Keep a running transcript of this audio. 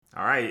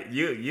All right,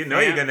 you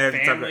know you're gonna have to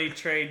talk family about,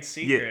 trade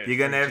secret. you're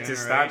gonna for have to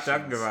start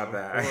talking generations, about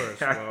that. Of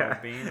course, well,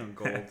 being a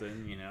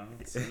golden,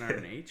 it's in our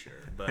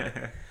nature.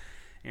 But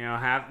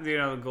have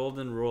the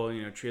golden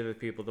rule. Treat other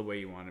people the way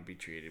you want to be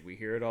treated. We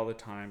hear it all the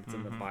time. It's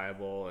in the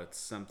Bible. It's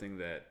something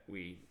that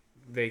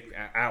they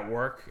at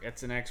work.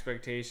 It's an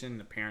expectation.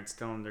 The parents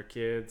telling their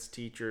kids,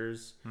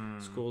 teachers,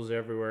 schools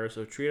everywhere.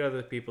 So treat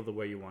other people the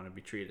way you want to be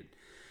treated.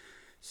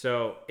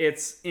 So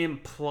it's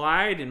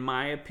implied, in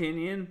my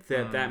opinion,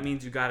 that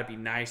means you got to be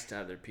nice to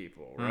other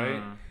people,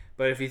 right?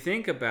 But if you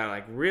think about it,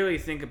 like really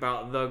think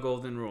about the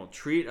golden rule,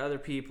 treat other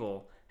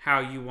people how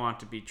you want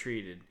to be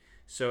treated.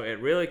 So it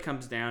really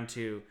comes down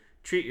to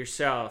treat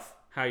yourself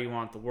how you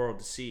want the world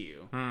to see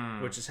you,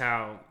 which is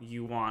how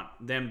you want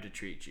them to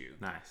treat you.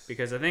 Nice.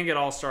 Because I think it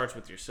all starts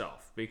with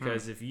yourself.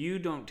 Because if you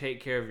don't take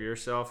care of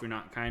yourself, you're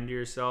not kind to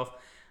yourself,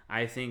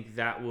 I think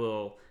that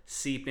will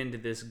seep into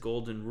this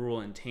golden rule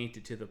and taint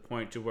it to the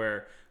point to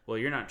where, well,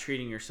 you're not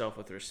treating yourself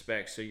with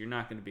respect, so you're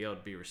not going to be able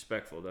to be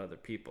respectful to other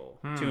people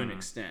to an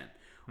extent.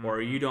 Or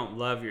you don't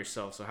love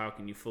yourself, so how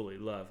can you fully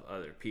love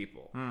other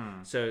people?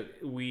 So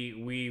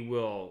we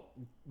will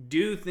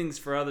do things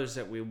for others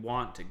that we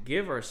want to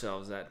give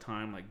ourselves that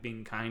time, like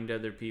being kind to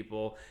other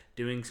people,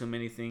 doing so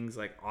many things,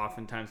 like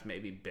oftentimes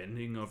maybe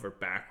bending over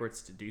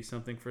backwards to do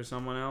something for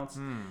someone else.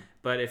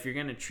 But if you're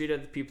going to treat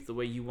other people the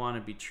way you want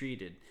to be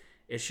treated,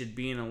 it should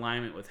be in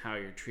alignment with how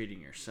you're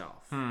treating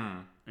yourself.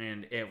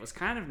 And it was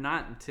kind of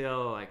not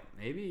until like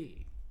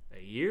maybe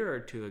a year or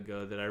two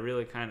ago that I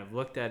really kind of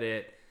looked at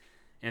it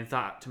and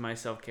thought to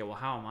myself, okay, well,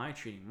 how am I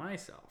treating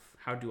myself?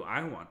 How do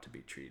I want to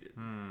be treated?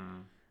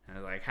 And I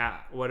was like,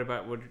 what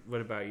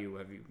about you?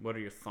 What are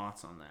your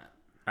thoughts on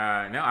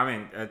that? No, I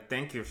mean,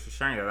 thank you for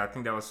sharing that. I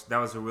think that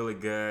was a really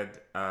good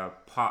I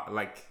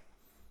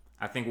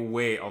think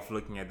way of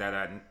looking at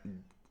that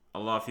a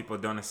lot of people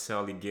don't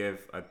necessarily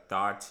give a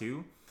thought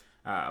to.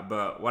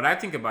 But what I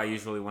think about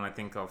usually when I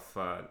think of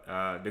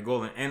the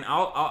golden, and I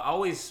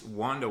always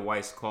wonder why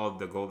it's called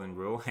the golden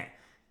rule,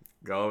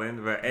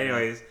 golden. But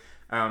anyways,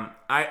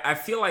 I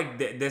feel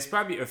like there's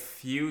probably a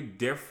few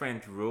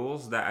different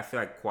rules that I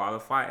feel like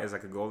qualify as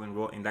like a golden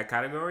rule in that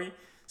category.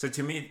 So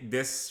to me,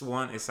 this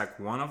one is like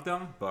one of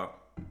them. But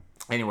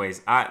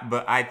anyways,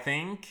 I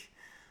think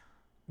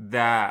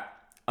that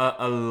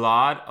a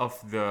lot of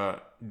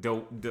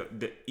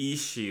the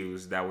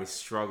issues that we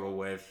struggle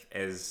with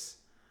as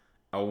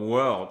a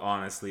world,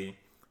 honestly,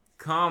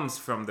 comes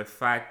from the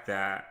fact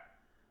that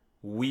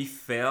we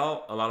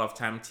fail a lot of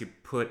time to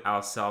put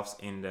ourselves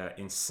in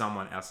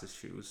someone else's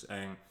shoes.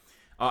 And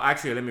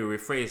actually, let me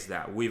rephrase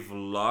that. We've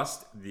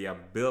lost the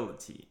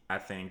ability, I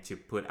think, to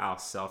put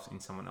ourselves in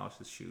someone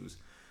else's shoes.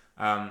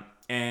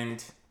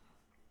 And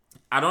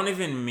I don't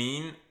even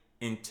mean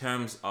in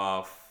terms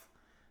of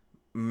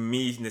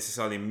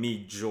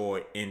me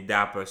joy in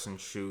that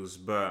person's shoes,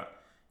 but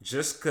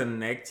just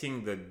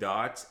connecting the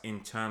dots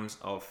in terms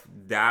of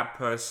that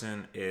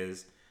person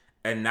is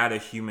another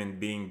human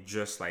being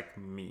just like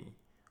me,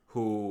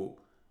 who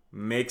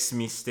makes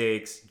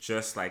mistakes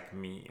just like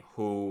me,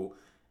 who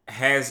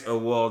has a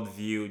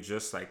worldview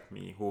just like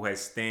me, who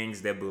has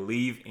things they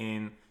believe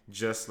in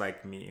just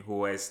like me,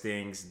 who has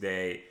things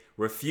they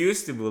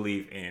refuse to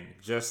believe in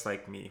just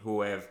like me,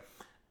 who have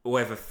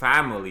a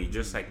family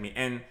just like me.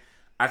 And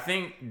I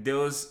think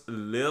those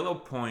little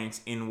points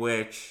in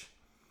which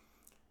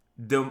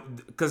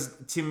because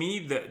to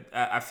me,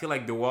 I feel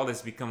like the world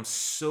has become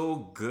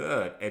so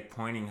good at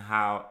pointing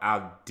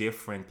how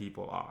different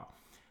people are,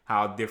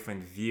 how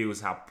different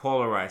views, how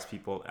polarized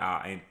people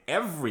are, and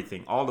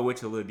everything, all the way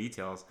to little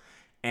details.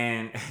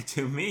 And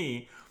to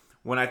me,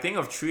 when I think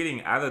of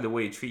treating other the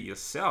way you treat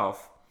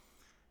yourself,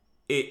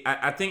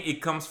 I think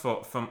it comes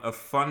from a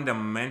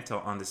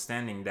fundamental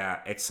understanding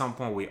that at some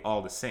point we're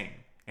all the same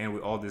and we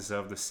all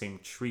deserve the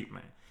same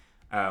treatment.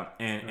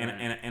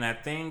 And I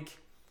think,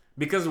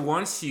 because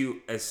once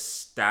you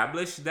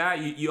establish that,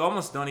 you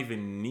almost don't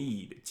even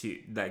need to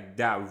like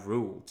that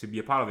rule to be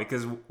a part of it.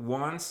 Because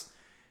once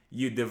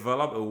you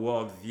develop a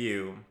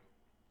worldview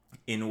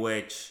in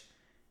which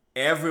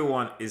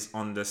everyone is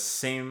on the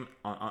same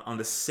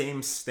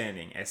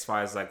standing as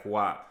far as like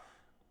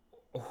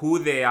who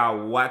they are,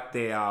 what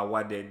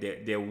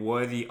they're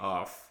worthy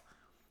of,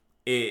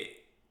 it.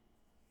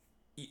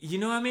 You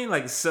know what I mean?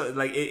 Like, so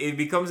like it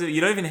becomes,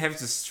 you don't even have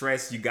to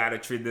stress you gotta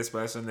treat this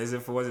person as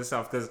if it was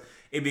yourself, because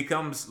it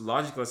becomes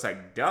logical. It's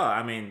like, duh.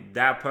 I mean,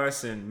 that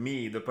person,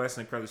 me, the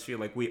person across the street,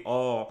 like we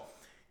all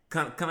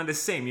kind of the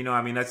same. You know what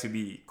I mean? Not to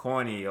be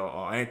corny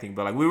or anything,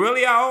 but like we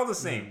really are all the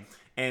same.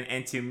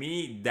 And to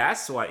me,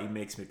 that's what it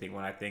makes me think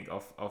when I think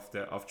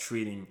of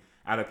treating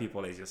other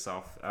people as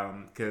yourself.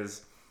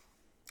 Because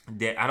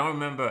I don't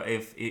remember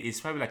if it's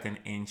probably like an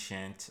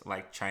ancient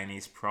like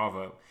Chinese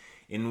proverb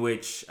in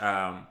which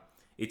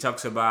it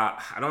talks about,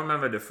 I don't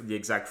remember the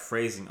exact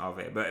phrasing of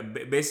it,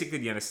 but basically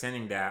the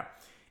understanding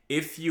that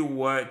if you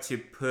were to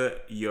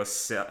put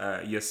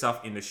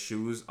yourself in the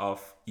shoes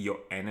of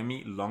your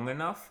enemy long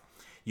enough,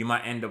 you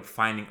might end up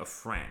finding a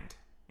friend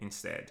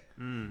instead.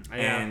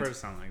 I've heard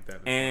something like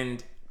that before.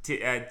 And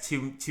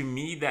to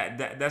me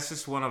that's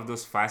just one of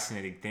those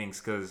fascinating things,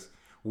 because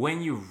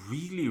when you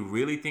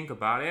really think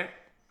about it,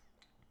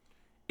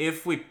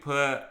 if we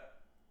put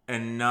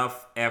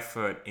enough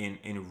effort in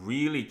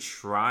really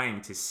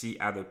trying to see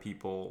other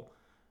people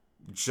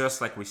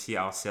just like we see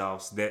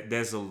ourselves,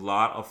 there's a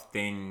lot of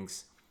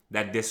things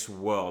that this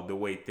world, the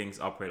way things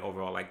operate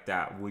overall like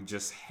that, we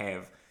just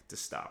have to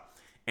stop.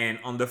 And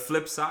on the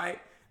flip side,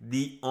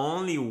 the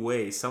only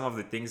way some of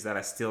the things that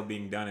are still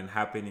being done and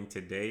happening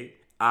today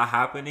are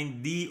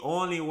happening, the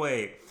only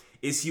way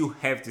is you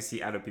have to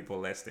see other people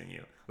less than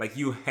you. Like,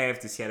 you have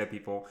to see other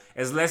people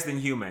as less than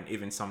human,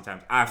 even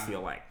sometimes, I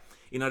feel like,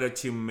 in order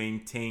to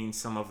maintain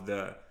some of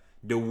the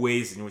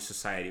ways in which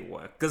society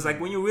works. Because, like,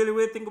 when you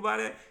really think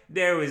about it,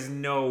 there is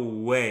no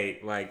way,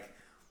 like,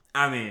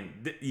 I mean,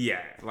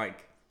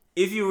 like,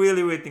 if you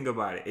really think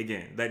about it,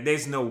 again, like,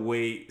 there's no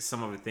way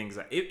some of the things,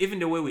 like, even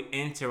the way we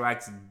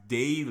interact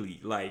daily,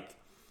 like,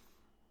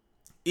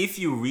 if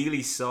you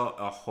really saw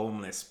a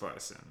homeless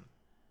person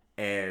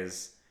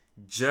as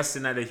just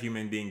another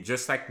human being,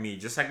 just like me,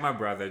 just like my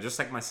brother, just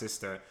like my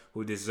sister,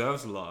 who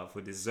deserves love,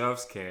 who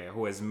deserves care,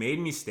 who has made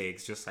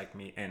mistakes just like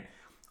me, and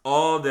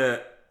all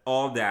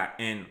that,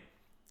 and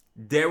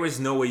there is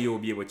no way you will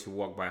be able to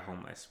walk by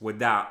homeless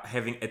without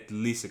having at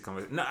least a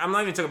conversation. No, I'm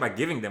not even talking about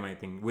giving them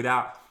anything,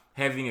 without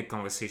having a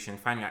conversation,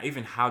 finding out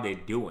even how they're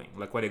doing,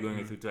 like what they're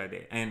going through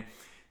today. And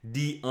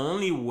the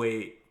only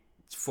way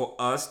for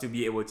us to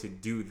be able to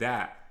do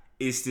that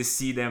is to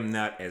see them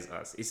not as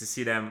us, is to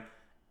see them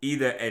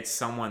either as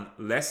someone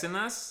less than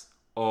us,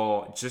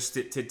 or just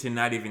to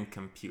not even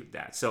compute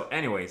that. So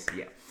anyways,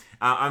 yeah.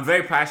 I'm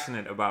very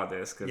passionate about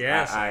this, because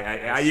yes,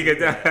 you can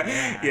tell.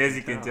 Yeah, yes,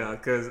 you can tell,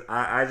 because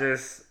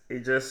it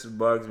just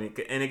bugs me.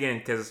 And again,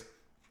 because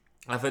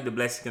I've had the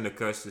blessing and the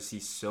curse to see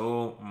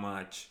so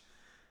much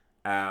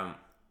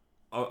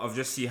of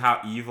just see how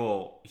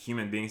evil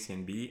human beings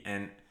can be,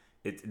 and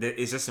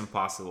it's just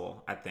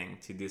impossible, I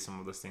think, to do some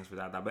of those things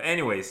without that. But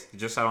anyways,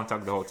 just so I don't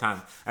talk the whole time,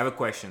 I have a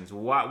question.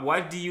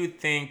 What do you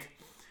think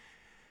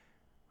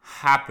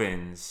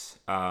happens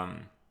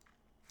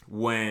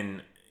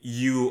when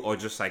you, or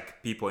just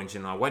like people in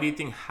general, what do you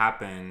think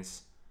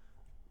happens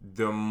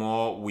the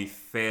more we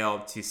fail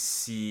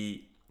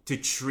to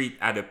treat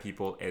other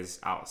people as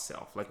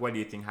ourselves? Like, what do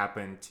you think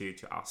happened to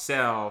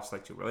ourselves,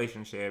 like to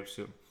relationships,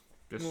 to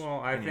just well,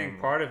 I think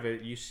part of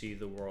it, you see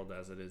the world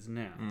as it is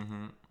now.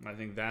 Mm-hmm. I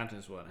think that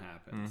is what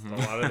happens. Mm-hmm. A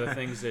lot of the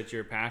things that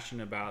you're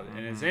passionate about,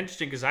 and it's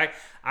interesting because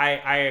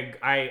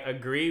I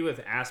agree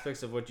with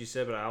aspects of what you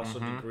said, but I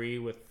also agree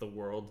with the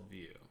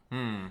worldview.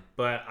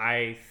 But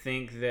I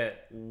think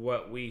that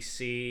what we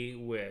see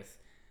with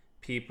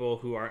people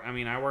who are, I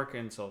mean, I work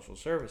in social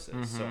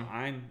services, so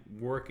I'm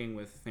working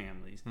with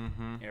families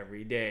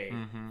every day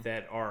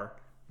that are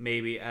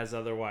maybe as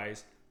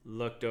otherwise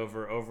looked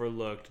over,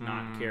 overlooked,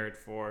 not cared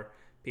for,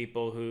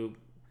 people who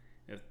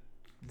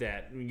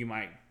that you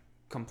might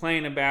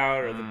complain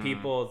about, or the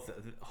people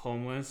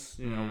homeless.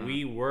 You know,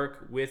 we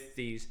work with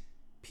these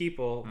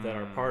people that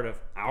are part of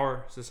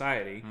our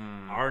society,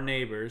 our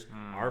neighbors,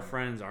 our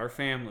friends, our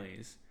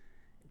families,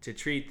 to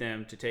treat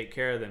them, to take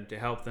care of them, to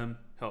help them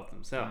help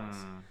themselves.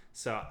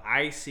 So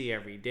I see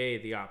every day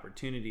the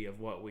opportunity of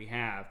what we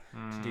have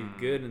to do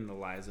good in the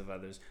lives of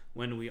others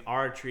when we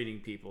are treating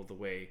people the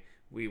way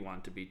we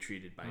want to be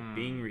treated, by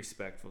being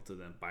respectful to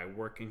them, by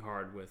working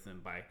hard with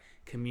them, by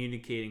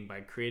communicating,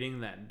 by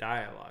creating that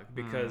dialogue.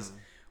 Because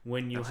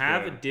when you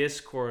have a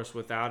discourse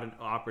without an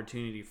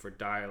opportunity for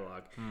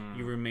dialogue,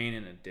 you remain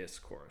in a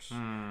discourse.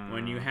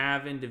 When you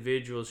have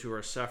individuals who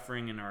are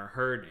suffering and are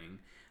hurting,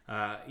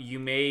 you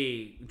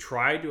may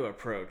try to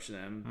approach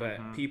them,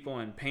 but people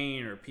in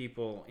pain, or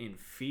people in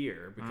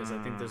fear, because I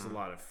think there's a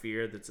lot of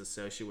fear that's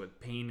associated with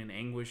pain and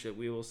anguish that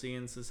we will see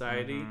in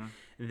society,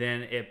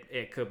 then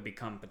it could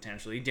become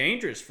potentially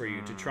dangerous for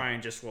you to try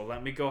and just, well,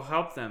 let me go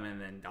help them,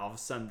 and then all of a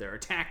sudden they're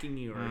attacking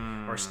you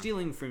or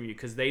stealing from you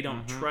because they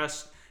don't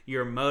trust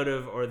your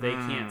motive, or they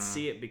can't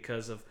see it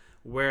because of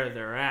where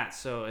they're at.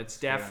 So it's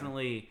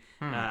definitely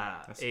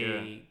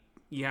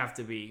you have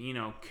to be,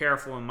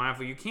 careful and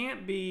mindful. You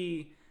can't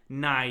be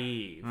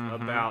naive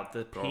about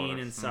the pain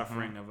and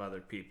suffering of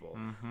other people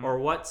or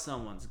what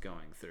someone's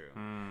going through.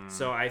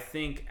 So I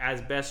think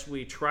as best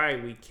we try,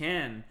 we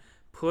can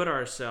put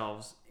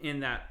ourselves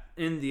in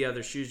the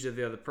other shoes of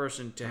the other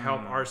person to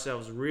help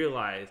ourselves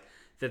realize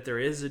that there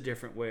is a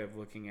different way of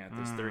looking at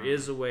this. There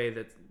is a way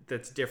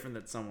that's different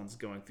that someone's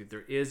going through.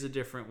 There is a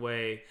different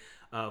way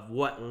of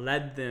what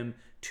led them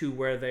to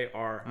where they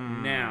are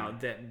now,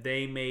 that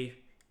they may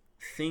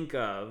think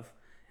of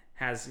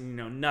has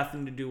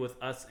nothing to do with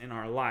us in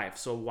our life.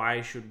 So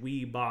why should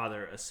we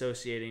bother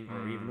associating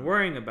or even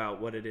worrying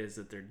about what it is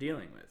that they're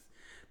dealing with?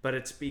 But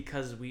it's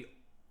because we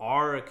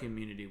are a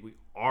community, we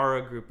are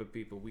a group of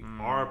people, we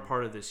are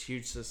part of this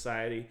huge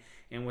society,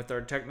 and with our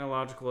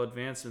technological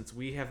advancements,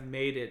 we have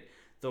made it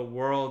the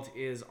world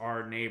is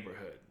our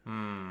neighborhood.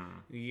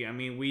 I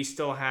mean, we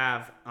still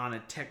have, on a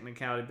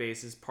technicality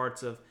basis,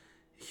 parts of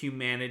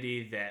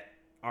humanity that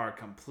are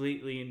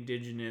completely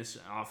indigenous,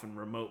 often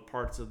remote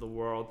parts of the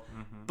world.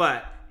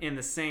 But in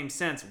the same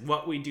sense,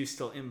 what we do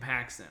still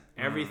impacts them.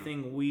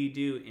 Everything we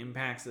do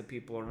impacts the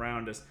people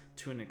around us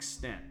to an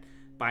extent.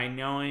 By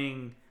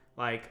knowing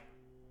like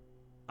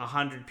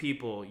 100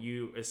 people,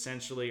 you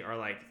essentially are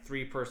like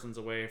 3 persons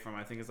away from,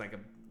 I think it's like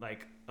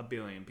a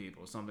billion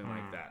people, something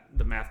like that.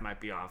 The math might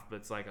be off, but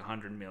it's like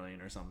 100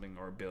 million or something,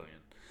 or a billion.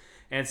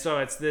 And so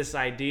it's this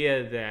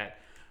idea that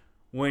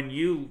when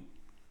you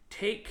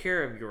take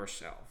care of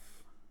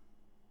yourself,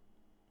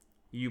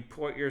 you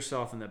put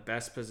yourself in the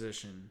best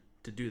position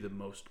to do the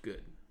most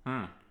good.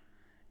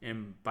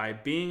 And by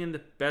being in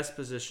the best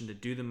position to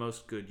do the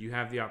most good, you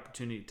have the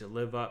opportunity to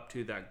live up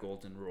to that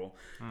golden rule.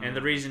 And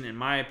the reason, in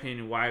my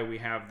opinion, why we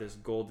have this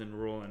golden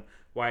rule and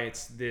why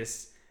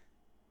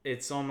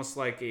it's almost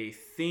like a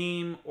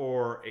theme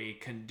or a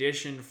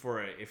condition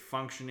for a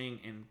functioning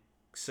and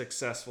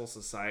successful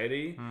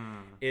society,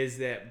 is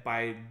that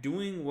by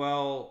doing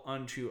well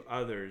unto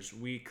others,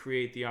 we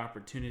create the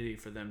opportunity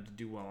for them to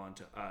do well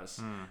unto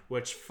us,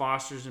 which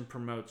fosters and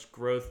promotes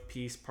growth,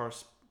 peace,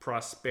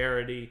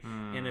 prosperity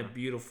in a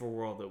beautiful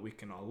world that we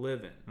can all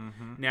live in.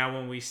 Now,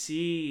 when we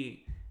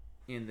see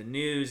in the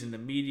news, in the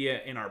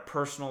media, in our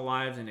personal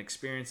lives and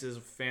experiences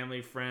with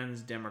family,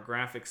 friends,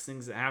 demographics,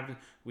 things that happen,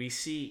 we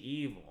see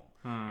evil.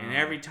 And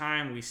every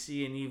time we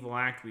see an evil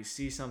act, we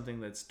see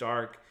something that's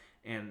dark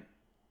and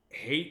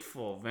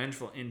hateful,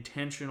 vengeful,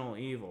 intentional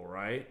evil,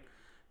 right?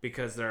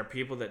 Because there are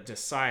people that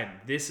decide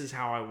this is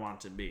how I want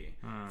to be.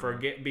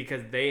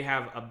 Because they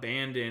have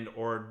abandoned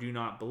or do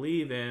not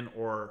believe in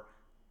or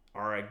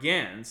are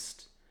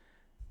against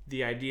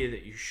the idea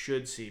that you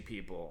should see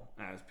people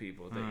as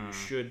people, that you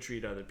should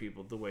treat other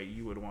people the way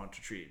you would want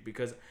to treat.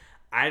 Because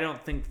I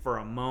don't think for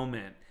a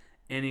moment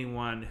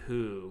anyone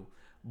who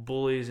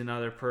bullies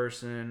another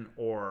person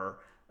or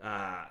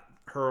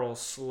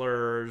hurls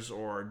slurs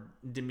or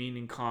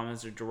demeaning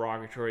comments or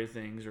derogatory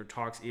things or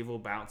talks evil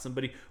about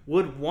somebody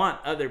would want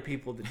other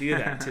people to do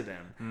that to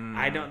them.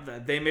 I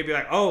don't. They may be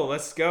like, oh,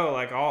 let's go,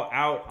 like I'll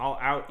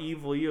out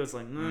evil you. It's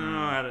like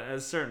no, at a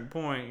certain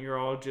point you're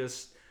all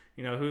just,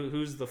 you know,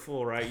 who's the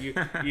fool, right?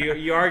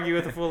 You argue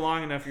with the fool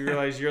long enough, you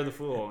realize you're the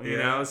fool, you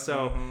know.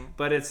 So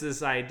but it's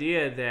this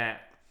idea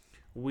that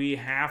we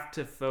have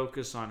to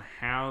focus on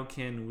how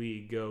can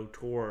we go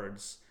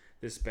towards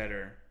this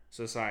better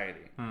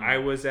society. I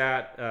was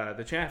at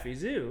the Chaffee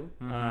Zoo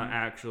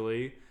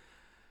actually,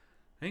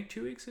 I think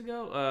 2 weeks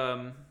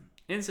ago,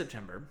 in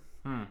September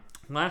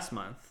last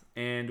month,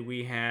 and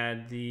we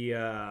had the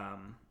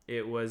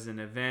it was an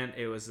event.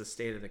 It was the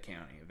State of the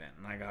County event,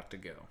 and I got to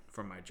go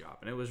for my job,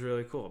 and it was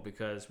really cool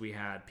because we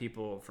had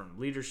people from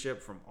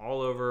leadership from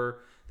all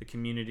over the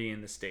community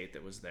in the state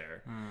that was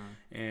there,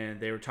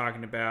 and they were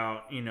talking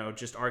about, you know,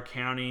 just our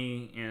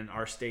county and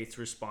our state's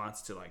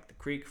response to like the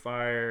creek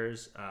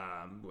fires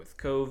with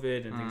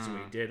COVID and things that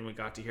we did, and we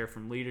got to hear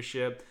from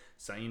leadership.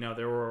 So, you know,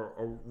 there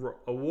were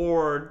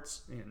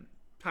awards and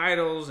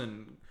titles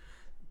and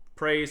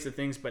praise to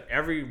things, but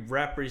every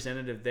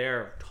representative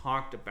there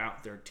talked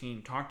about their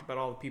team, talked about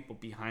all the people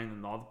behind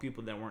them, all the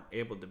people that weren't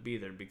able to be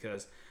there,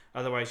 because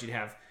otherwise you'd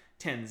have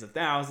tens of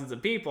thousands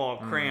of people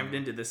crammed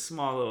into this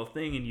small little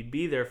thing, and you'd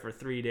be there for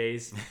 3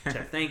 days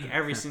to thank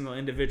every single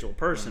individual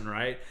person,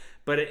 right?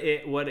 But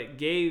what it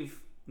gave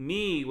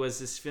me was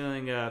this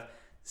feeling of,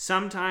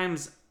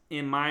 sometimes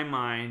in my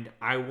mind,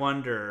 I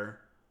wonder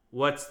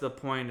what's the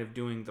point of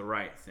doing the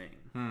right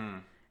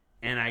thing.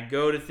 And I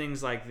go to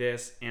things like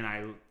this,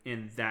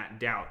 and that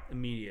doubt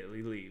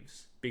immediately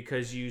leaves,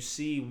 because you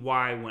see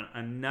why, when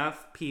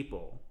enough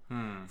people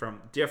from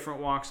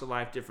different walks of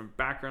life, different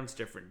backgrounds,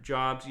 different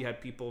jobs, you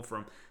had people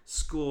from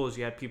schools,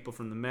 you had people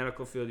from the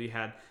medical field, you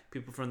had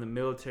people from the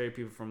military,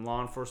 people from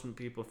law enforcement,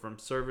 people from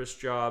service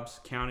jobs,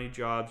 county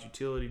jobs,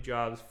 utility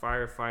jobs,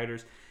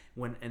 firefighters.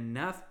 When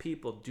enough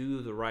people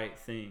do the right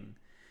thing,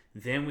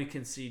 then we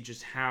can see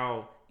just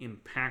how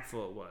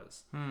impactful it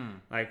was.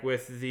 Like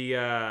with the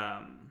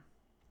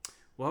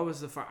what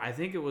was the fire? I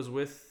think it was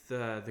with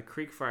the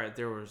creek fire.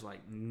 There was like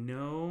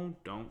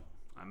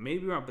I may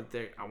be wrong, but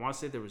I want to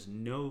say there was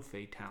no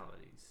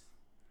fatalities.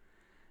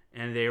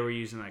 And they were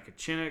using like a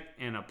Chinook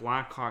and a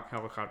Black Hawk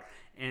helicopter,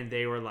 and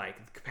they were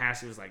like, the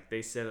capacity was like,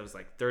 they said it was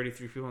like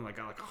 33 people and like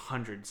got like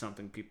 100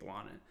 something people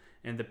on it.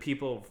 And the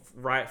people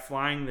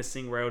flying this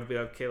thing where I would be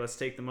like, okay, let's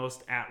take the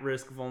most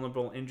at-risk,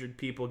 vulnerable, injured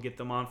people, get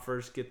them on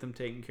first, get them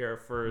taken care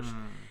of first.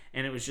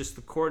 And it was just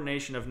the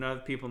coordination of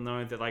other people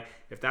knowing that, like,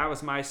 if that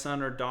was my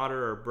son or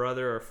daughter or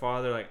brother or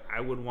father, like,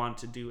 I would want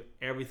to do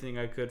everything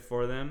I could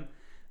for them.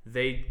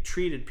 They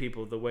treated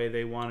people the way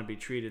they want to be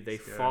treated. They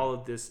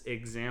followed this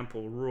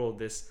example rule,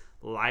 this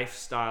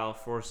lifestyle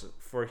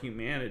for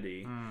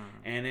humanity,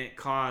 and it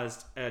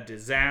caused a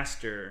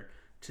disaster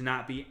to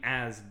not be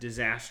as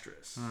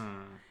disastrous.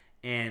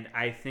 And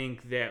I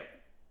think that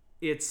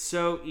it's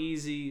so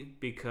easy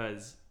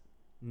because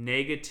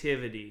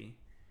negativity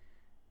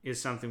is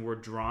something we're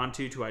drawn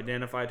to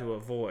identify, to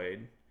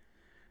avoid.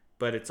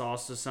 But it's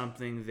also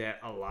something that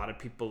a lot of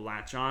people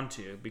latch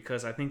onto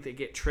because I think they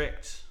get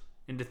tricked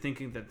into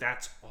thinking that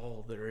that's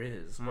all there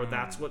is, or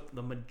that's what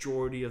the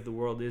majority of the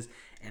world is.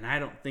 And I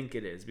don't think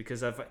it is,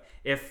 because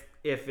if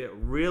it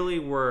really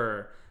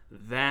were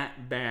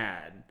that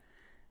bad,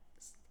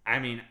 I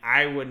mean,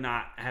 I would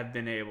not have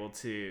been able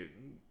to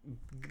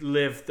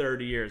live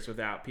 30 years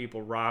without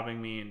people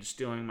robbing me and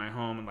stealing my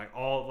home and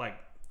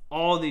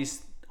all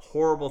these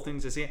horrible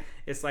things to see.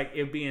 It's like,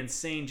 it'd be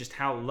insane just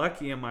how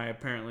lucky am I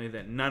apparently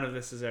that none of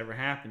this has ever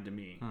happened to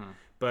me.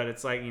 But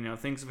it's like,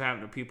 things have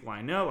happened to people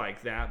I know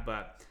like that,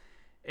 but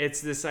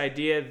it's this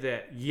idea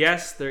that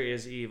yes, there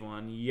is evil,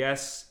 and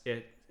yes,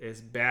 it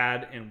is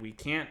bad, and we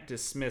can't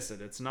dismiss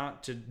it. It's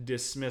not to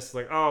dismiss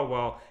like, oh,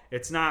 well,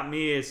 it's not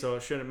me, so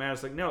it shouldn't matter.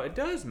 It's like, no, it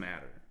does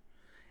matter.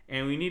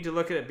 And we need to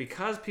look at it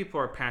because people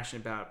are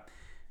passionate about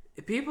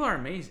it. People are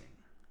amazing.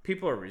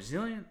 People are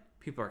resilient.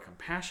 People are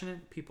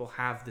compassionate. People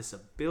have this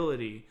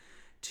ability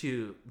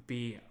to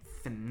be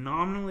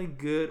phenomenally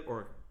good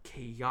or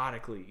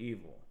chaotically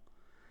evil.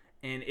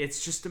 And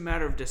it's just a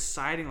matter of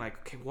deciding, like,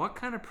 okay, what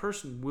kind of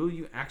person will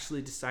you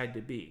actually decide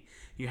to be?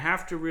 You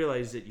have to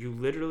realize that you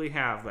literally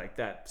have, like,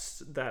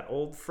 that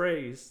old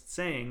phrase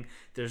saying,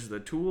 there's the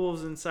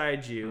tools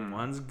inside you,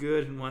 one's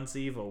good and one's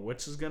evil.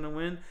 Which is going to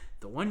win?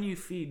 The one you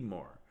feed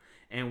more.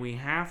 And we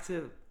have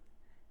to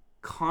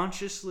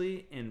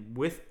consciously and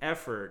with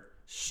effort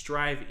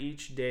strive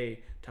each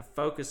day to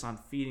focus on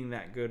feeding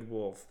that good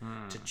wolf,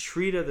 to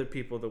treat other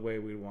people the way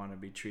we want to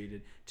be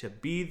treated, to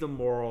be the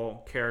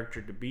moral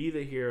character, to be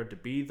the hero, to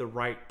be the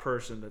right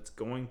person that's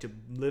going to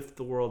lift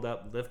the world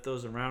up, lift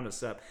those around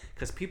us up,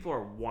 because people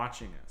are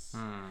watching us.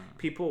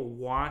 People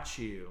watch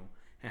you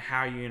and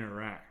how you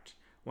interact.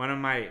 One of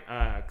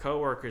my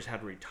coworkers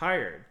had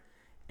retired,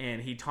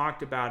 and he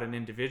talked about an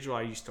individual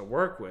I used to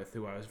work with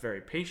who I was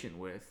very patient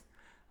with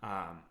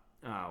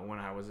when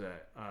I was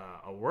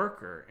a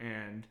worker.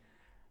 And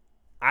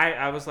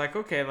I was like,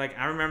 okay, like,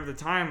 I remember the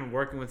time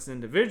working with this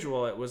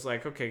individual, it was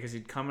like, okay, because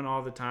he'd come in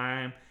all the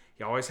time.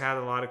 He always had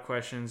a lot of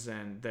questions,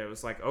 and it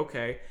was like,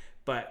 okay.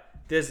 But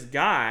this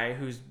guy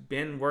who's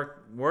been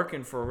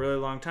working for a really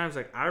long time is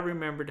like, I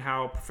remembered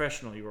how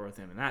professional you were with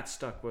him, and that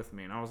stuck with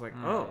me. And I was like,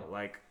 oh,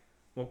 like,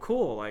 well,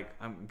 cool. Like,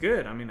 I'm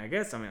good. I mean,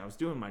 I was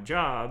doing my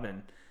job,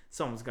 and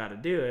someone's got to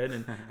do it.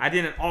 And I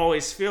didn't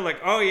always feel like,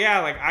 oh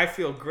yeah, like, I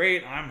feel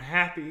great, I'm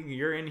happy,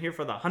 you're in here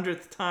for the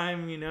 100th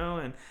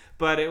time,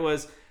 but it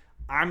was,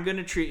 I'm going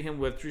to treat him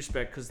with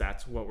respect because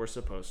that's what we're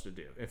supposed to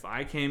do. If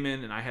I came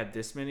in and I had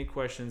this many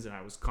questions and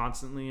I was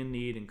constantly in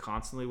need and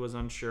constantly was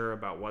unsure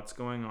about what's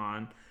going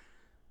on,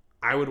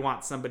 I would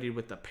want somebody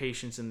with the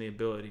patience and the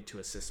ability to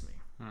assist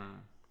me.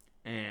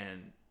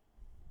 And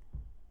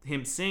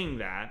him seeing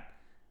that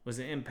was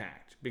an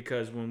impact,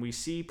 because when we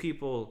see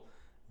people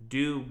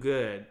do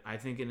good, I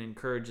think it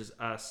encourages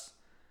us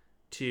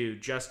to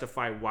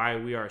justify why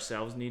we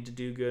ourselves need to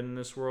do good in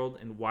this world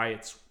and why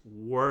it's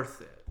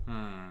worth it.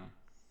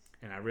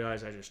 And I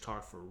realize I just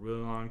talked for a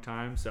really long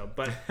time,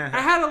 but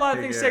I had a lot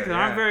of things to say, because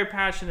I'm very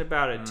passionate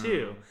about it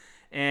too.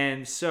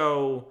 And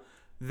so,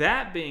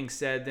 that being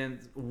said, then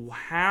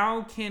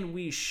how can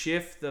we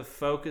shift the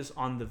focus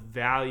on the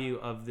value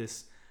of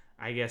this,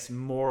 I guess,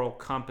 moral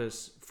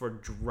compass for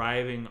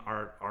driving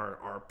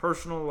our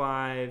personal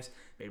lives,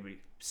 maybe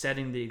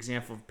setting the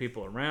example for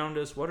people around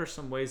us? What are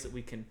some ways that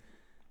we can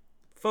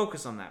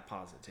focus on that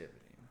positivity?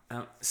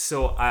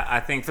 So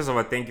I think, first of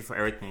all, thank you for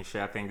everything you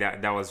shared. I think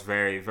that was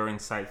very, very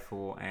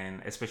insightful,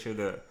 and especially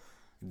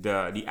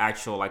the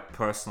actual, like,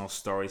 personal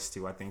stories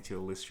too, I think, to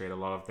illustrate a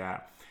lot of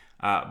that.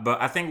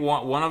 But I think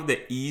one of the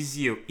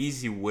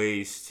easy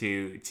ways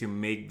to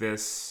make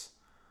this,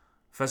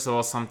 first of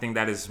all, something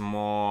that is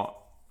more,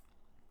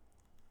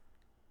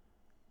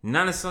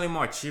 not necessarily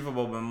more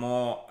achievable, but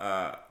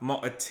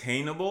more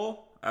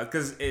attainable,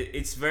 because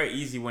it's very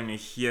easy when you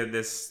hear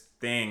this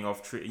thing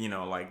of,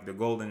 like, the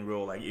golden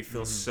rule, like, it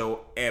feels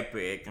so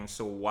epic and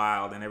so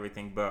wild and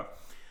everything. But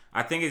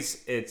I think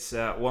it's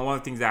one of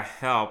the things that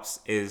helps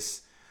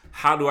is,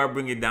 how do I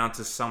bring it down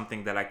to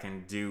something that I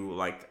can do,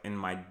 like, in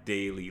my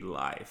daily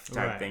life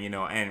type thing,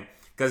 and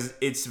because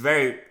it's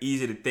very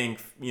easy to think,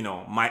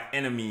 my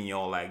enemy,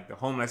 or like the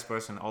homeless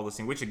person, all those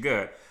things, which are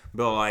good,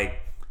 but like,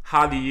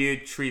 how do you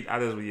treat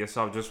others with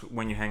yourself just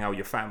when you hang out with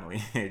your family,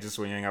 just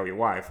when you hang out with your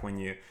wife, when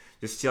you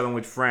just chilling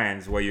with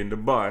friends, while you're in the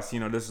bus,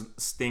 there's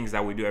things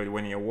that we do every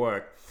when you're at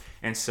work.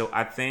 And so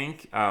I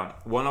think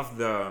one of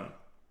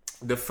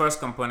the first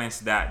components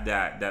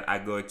that I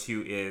go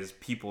to is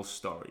people's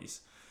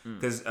stories.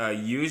 Because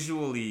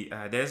usually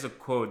there's a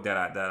quote that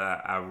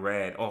I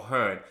read or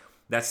heard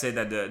that said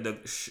that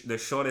the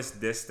shortest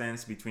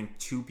distance between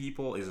two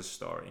people is a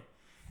story.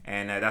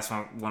 And that's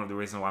one of the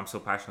reasons why I'm so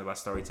passionate about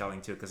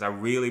storytelling too, because I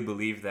really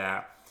believe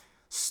that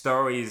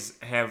stories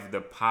have the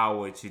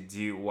power to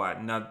do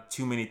what not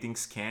too many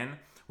things can,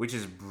 which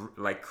is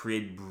like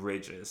create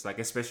bridges, like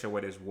especially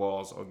where there's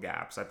walls or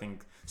gaps. I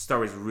think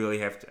stories really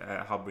have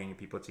to help bring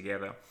people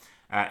together.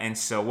 And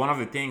so one of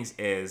the things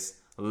is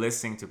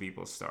listening to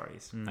people's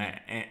stories.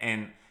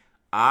 And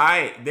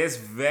there's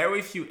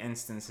very few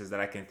instances that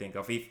I can think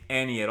of, if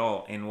any at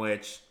all, in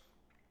which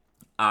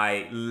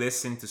I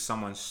listen to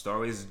someone's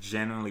stories,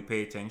 genuinely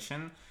pay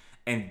attention,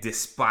 and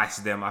despise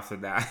them after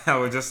that. I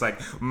was just like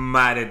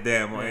mad at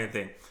them or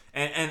anything.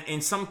 And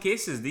in some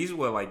cases, these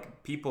were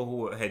like people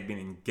who had been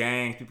in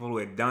gangs, people who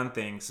had done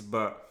things,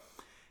 but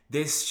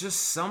there's just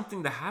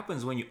something that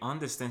happens when you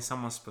understand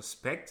someone's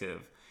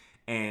perspective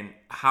and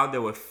how they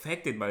were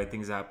affected by the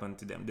things that happened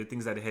to them, the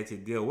things that they had to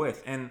deal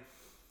with. And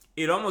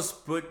it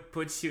almost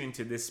puts you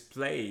into this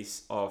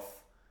place of,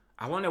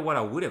 I wonder what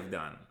I would have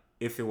done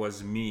if it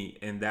was me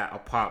in that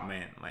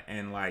apartment.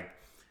 And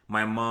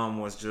my mom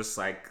was just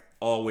like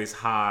always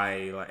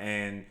high,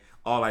 and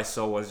all I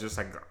saw was just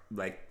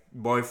like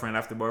boyfriend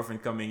after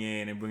boyfriend coming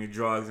in and bringing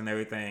drugs and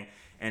everything.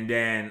 And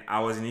then I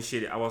was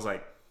initiated. I was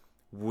like,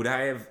 would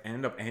I have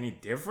ended up any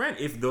different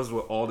if those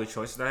were all the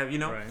choices that I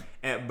have,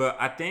 Right. But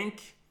I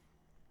think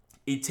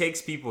it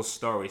takes people's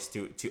stories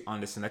to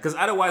understand that, because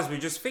otherwise we're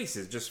just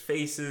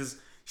faces,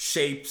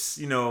 shapes,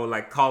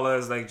 like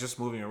colors, like just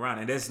moving around,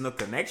 and there's no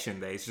connection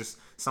there. It's just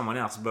someone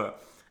else.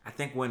 But I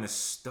think when a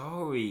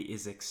story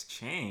is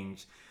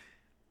exchanged,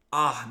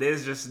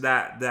 there's just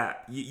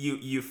that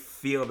you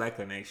feel that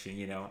connection,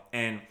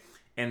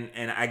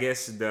 and I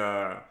guess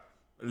the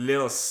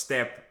little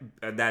step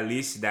that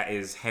leads to that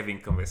is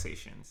having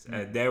conversations.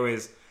 There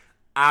is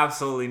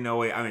absolutely no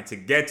way, to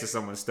get to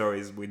someone's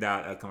stories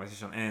without a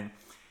conversation. And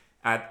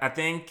I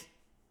think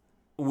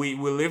we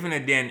live in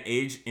a day and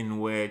age in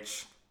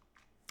which,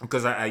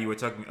 because you were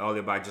talking earlier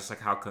about just like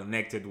how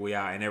connected we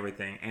are and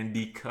everything, and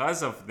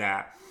because of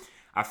that,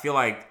 I feel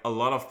like a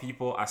lot of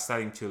people are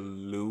starting to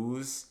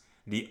lose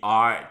the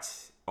art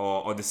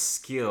or the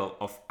skill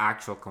of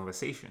actual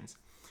conversations,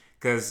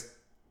 because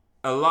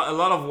a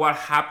lot of what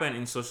happened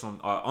in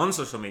on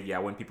social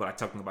media when people are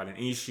talking about an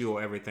issue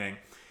or everything,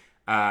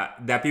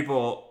 that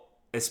people,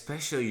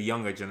 especially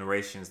younger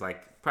generations,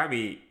 like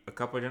probably a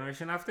couple of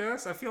generations after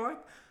us, I feel like,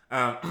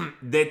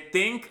 they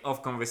think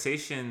of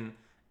conversation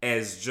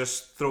as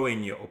just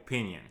throwing your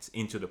opinions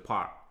into the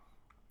pot,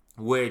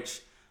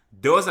 which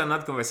those are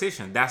not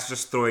conversation. That's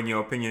just throwing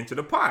your opinion into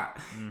the pot,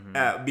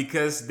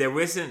 because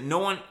no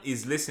one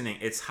is listening.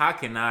 It's how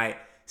can I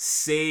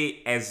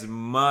say as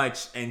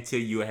much until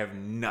you have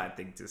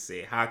nothing to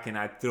say? How can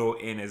I throw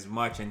in as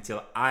much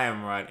until I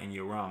am right and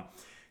you're wrong?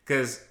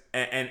 Because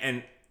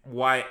and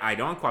why I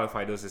don't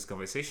qualify those as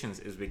conversations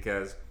is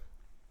because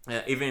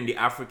even in the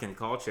African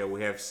culture,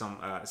 we have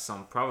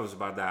some proverbs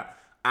about that.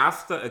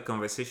 After a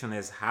conversation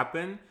has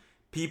happened,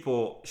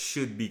 people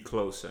should be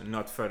closer,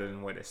 not further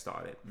than where they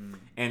started.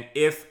 And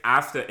if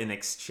after an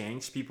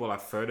exchange, people are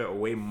further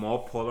away,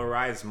 more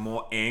polarized,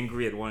 more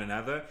angry at one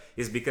another,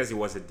 it's because it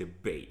was a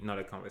debate, not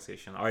a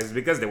conversation. Or it's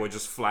because they were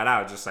just flat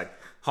out, just like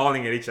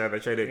hauling at each other,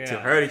 trying to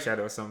hurt each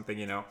other or something,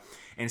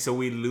 And so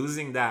we're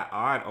losing that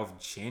art of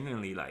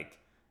genuinely like,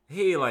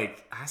 hey,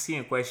 like asking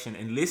a question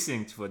and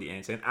listening for the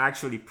answer and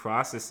actually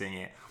processing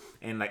it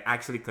and like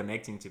actually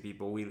connecting to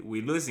people.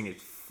 We're losing it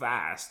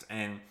fast.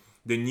 And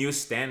the new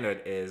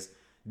standard is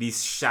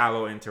this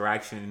shallow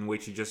interaction in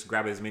which you just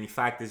grab as many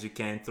facts as you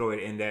can, throw it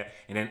in there,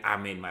 and then I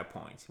made my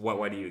point.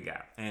 What do you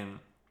got? And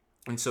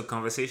so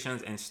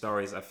conversations and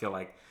stories, I feel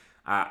like,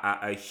 are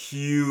a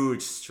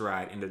huge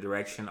stride in the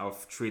direction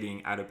of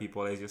treating other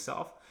people as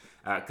yourself.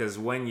 Because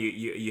when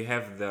you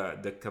have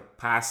the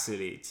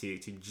capacity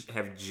to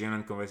have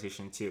genuine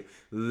conversation, to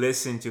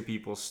listen to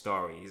people's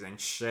stories and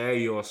share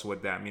yours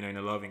with them, in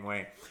a loving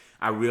way,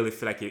 I really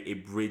feel like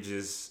it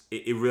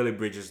really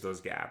bridges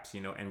those gaps,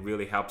 and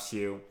really helps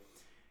you.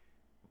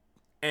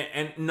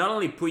 And not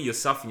only put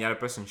yourself in the other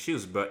person's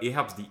shoes, but it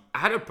helps the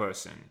other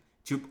person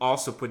to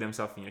also put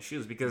themselves in your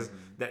shoes, because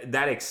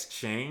that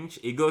exchange,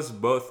 it goes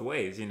both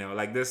ways,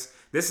 like this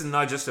is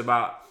not just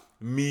about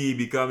me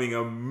becoming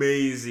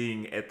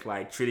amazing at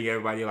like treating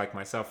everybody like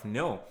myself.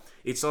 No,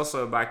 it's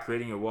also about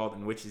creating a world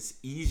in which it's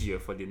easier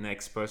for the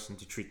next person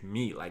to treat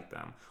me like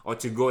them, or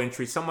to go and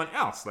treat someone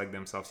else like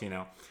themselves,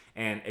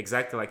 And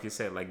exactly like you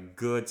said, like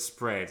good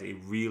spreads, it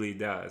really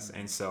does.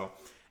 And so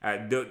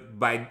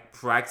by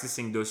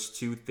practicing those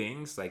two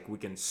things, like we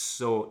can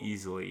so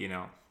easily,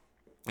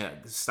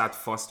 start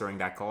fostering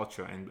that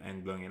culture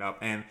and blowing it up.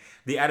 And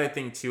the other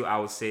thing too, I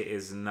would say,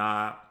 is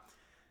not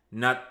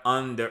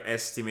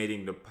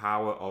underestimating the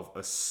power of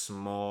a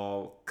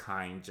small,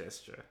 kind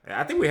gesture.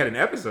 I think we had an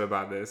episode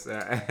about this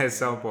at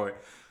some point,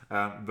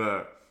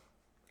 but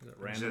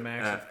random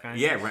acts of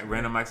kindness. Yeah,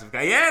 random acts of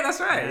kindness. Yeah, that's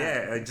right.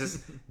 Yeah,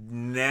 just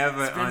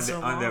never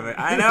under.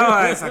 I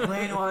know. It's like,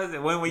 when was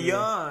it? When we're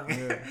young.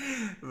 Yeah.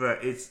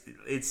 But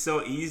it's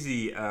so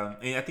easy.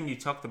 And I think you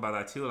talked about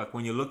that too. Like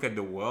when you look at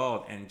the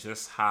world and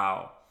just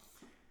how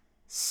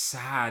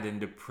sad and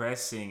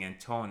depressing and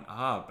torn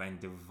up and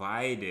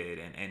divided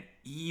and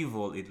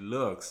evil it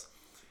looks,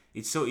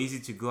 it's so easy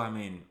to go,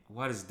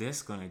 what is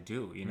this gonna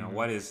do?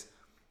 What is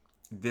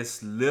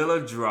this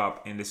little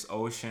drop in this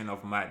ocean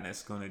of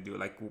madness gonna do?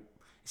 Like,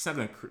 it's not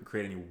gonna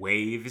create any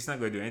wave, it's not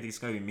gonna do anything, it's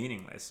gonna be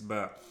meaningless.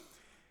 But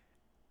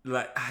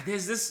like,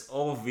 there's this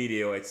old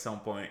video at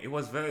some point, it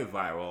was very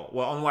viral,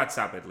 well, on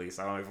WhatsApp at least,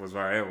 I don't know if it was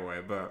viral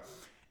everywhere, but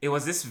it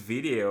was this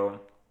video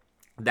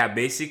that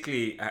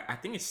basically, I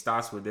think it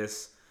starts with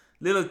this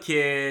little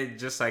kid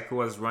just like who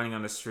was running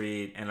on the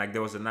street, and like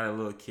there was another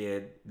little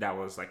kid that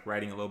was like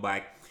riding a little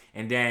bike,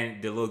 and then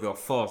the little girl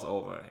falls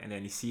over, and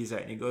then he sees her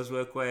and he goes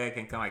real quick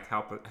and kind of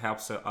like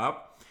helps her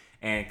up,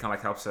 and kind of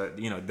like helps her,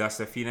 dust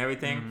her feet and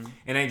everything,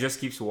 and then just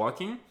keeps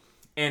walking.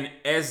 And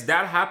as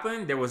that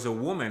happened, there was a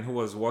woman who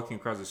was walking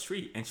across the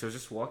street, and she was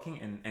just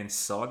walking and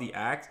saw the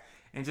act,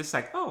 and just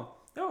like, oh,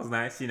 that was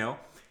nice,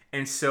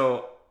 And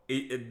so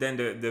then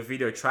the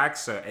video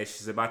tracks her as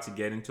she's about to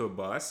get into a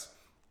bus.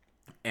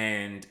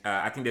 And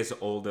I think there's an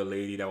older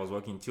lady that was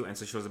walking too. And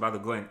so she was about to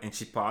go in, and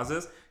she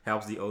pauses,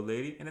 helps the old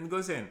lady, and then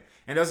goes in.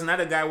 And there was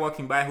another guy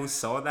walking by who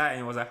saw that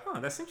and was like, oh,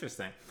 that's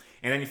interesting.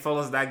 And then he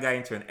follows that guy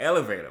into an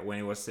elevator when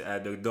it was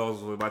the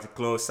doors were about to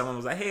close. Someone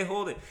was like, hey,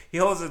 hold it. He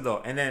holds the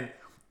door. And then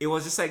it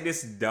was just like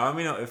this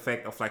domino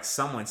effect of like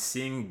someone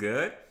seeing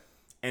good,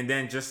 and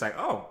then just like,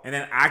 oh, and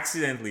then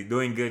accidentally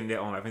doing good in their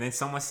own life, and then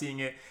someone seeing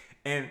it.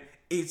 And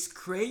it's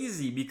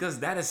crazy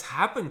because that has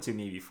happened to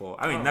me before.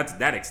 I mean, not to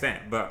that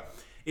extent, but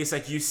it's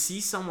like you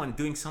see someone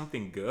doing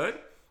something good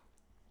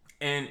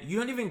and you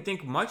don't even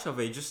think much of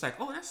it. You're just like,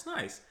 oh, that's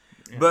nice.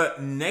 Yeah.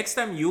 But next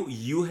time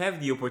you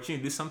have the opportunity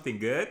to do something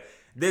good,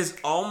 there's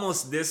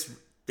almost this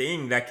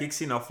thing that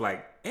kicks in of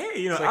like,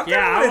 hey, like,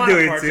 I want to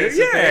do it too.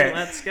 Yeah,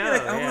 let's go.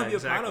 Like, I want to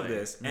be a part of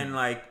this. Yeah. And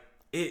like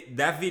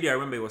that video, I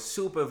remember it was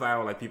super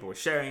viral. Like people were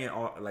sharing it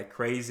all like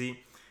crazy.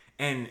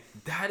 And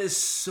that is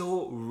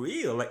so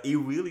real. Like it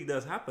really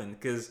does happen,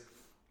 because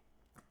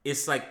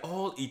it's like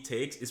all it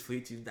takes is for you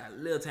to do that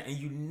little time, and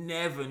you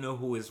never know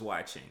who is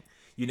watching.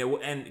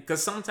 And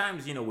because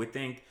sometimes, we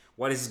think,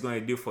 what is this going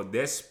to do for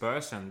this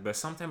person? But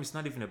sometimes it's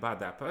not even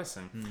about that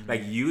person. Mm-hmm.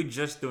 Like you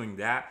just doing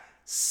that,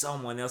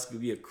 someone else could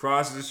be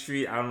across the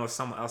street, I don't know,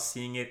 someone else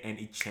seeing it, and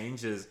it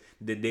changes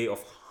the day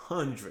of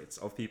hundreds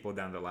of people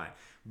down the line.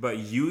 But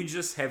you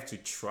just have to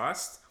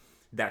trust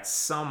that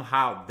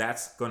somehow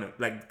that's gonna,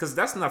 like, because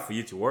that's not for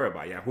you to worry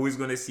about. Yeah, who is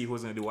gonna see,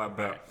 who's gonna do what,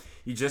 but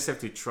you just have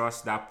to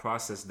trust that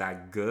process,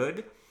 that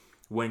good,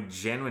 when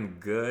genuine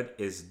good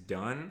is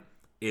done,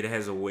 it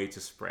has a way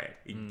to spread.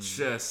 It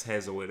just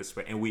has a way to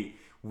spread, and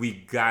we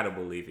gotta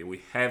believe it.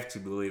 We have to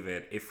believe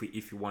it if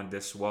you want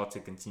this world to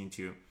continue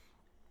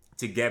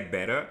to get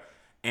better.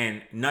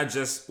 And not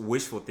just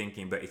wishful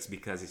thinking, but it's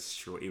because it's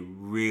true. It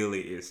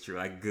really is true.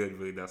 Like good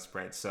really does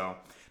spread. So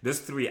those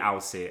three, I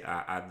would say,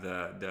 are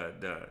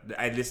the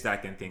at least that I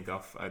can think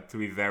of,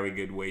 three very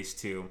good ways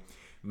to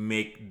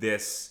make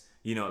this,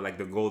 like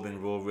the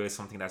golden rule, really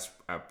something that's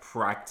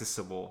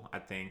practicable, I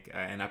think,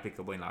 and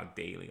applicable in our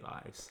daily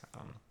lives.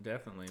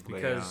 Definitely,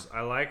 because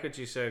I like what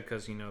you said,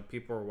 because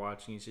people are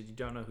watching. You said you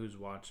don't know who's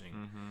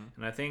watching,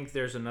 and I think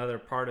there's another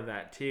part of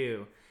that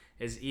too.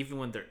 Is even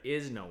when there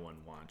is no one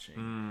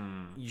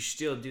watching, you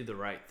still do the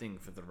right thing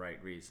for the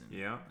right reason.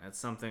 Yeah, that's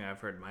something I've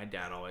heard my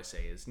dad always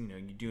say is,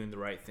 you're doing the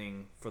right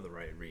thing for the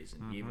right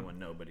reason, even when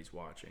nobody's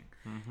watching.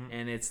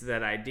 And it's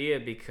that idea,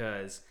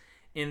 because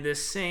in the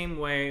same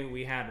way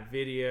we had a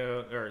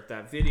video,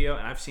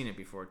 and I've seen it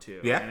before too.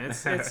 Yeah, and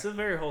it's a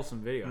very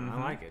wholesome video, and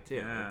I like it too.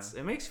 Yeah.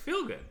 It makes you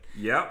feel good.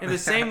 Yep. In the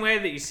same way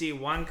that you see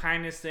one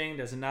kindness thing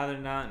does another,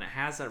 and it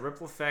has that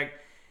ripple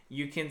effect.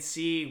 You can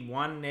see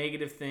one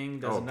negative thing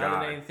does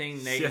another negative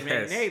thing,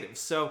 negative.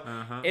 So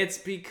it's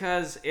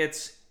because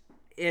it's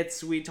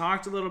we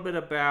talked a little bit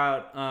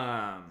about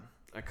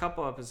a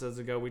couple episodes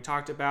ago. We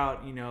talked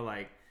about what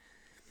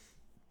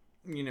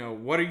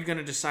are you going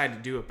to decide to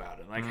do about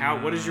it? Like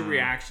what is your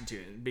reaction to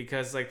it?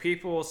 Because like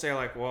people will say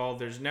like, well,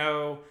 there's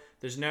no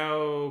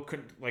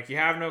like you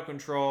have no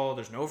control,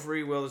 there's no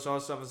free will, there's all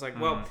this stuff. It's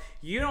like, well,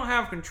 you don't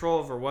have control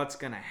over what's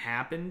going to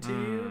happen to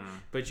you,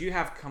 but you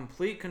have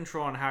complete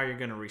control on how you're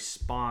going to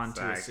respond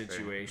to a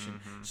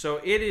situation.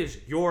 So it is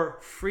your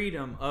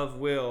freedom of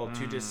will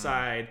to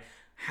decide,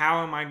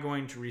 how am I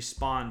going to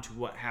respond to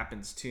what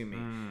happens to me?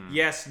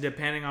 Yes,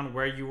 depending on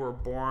where you were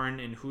born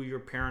and who your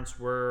parents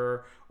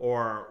were,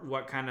 or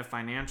what kind of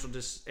financial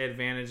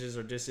disadvantages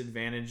or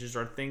disadvantages,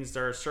 or things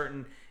that are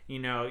certain,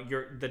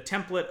 the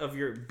template of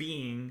your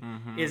being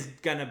is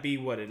gonna be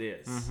what it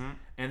is,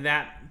 and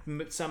that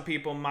some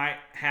people might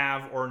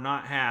have or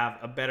not have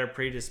a better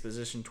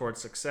predisposition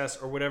towards success,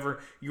 or whatever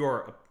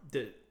your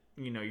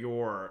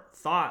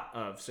thought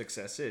of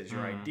success is,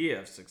 your idea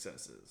of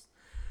success is.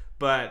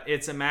 But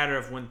it's a matter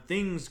of when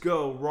things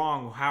go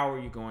wrong, how are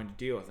you going to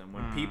deal with them?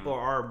 When people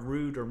are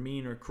rude or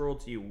mean or cruel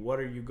to you, what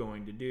are you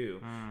going to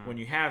do? When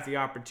you have the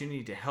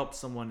opportunity to help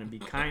someone and be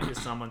kind to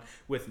someone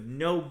with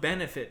no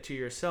benefit to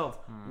yourself,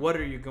 what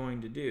are you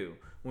going to do?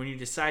 When you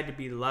decide to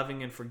be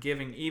loving and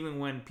forgiving, even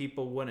when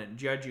people wouldn't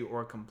judge you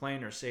or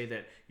complain or say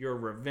that your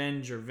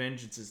revenge or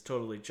vengeance is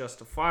totally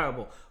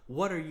justifiable,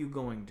 what are you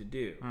going to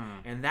do?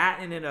 And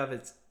that in and of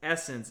its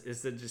essence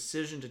is the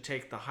decision to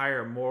take the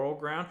higher moral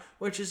ground,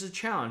 which is a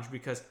challenge,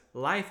 because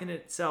life in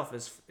itself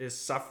is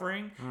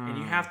suffering, and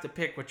you have to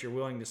pick what you're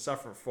willing to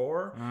suffer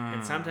for.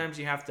 And sometimes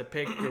you have to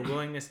pick your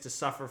willingness to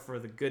suffer for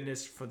the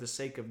goodness, for the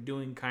sake of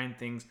doing kind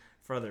things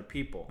for other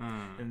people.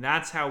 And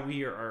that's how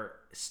we are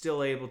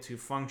still able to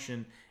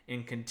function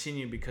and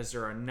continue, because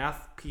there are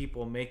enough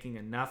people making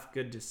enough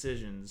good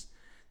decisions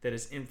that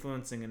is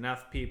influencing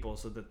enough people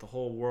so that the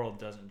whole world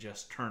doesn't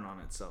just turn on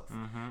itself.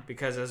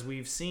 Because as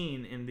we've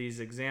seen in these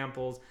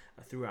examples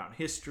throughout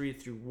history,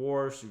 through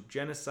wars, through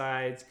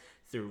genocides,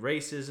 through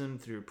racism,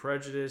 through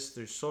prejudice,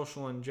 through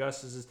social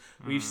injustices,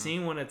 we've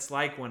seen what it's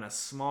like when a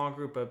small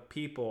group of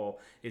people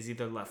is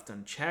either left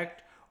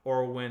unchecked,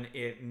 or when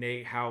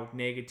how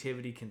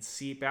negativity can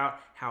seep out,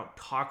 how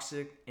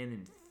toxic and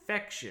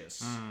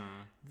infectious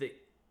the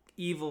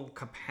evil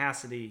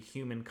capacity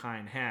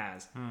humankind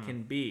has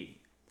can be.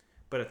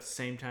 But at the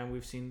same time,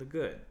 we've seen the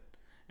good.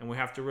 And we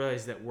have to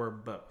realize that we're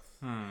both.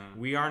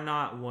 We are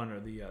not one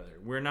or the other.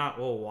 We're not,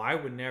 well, I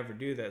would never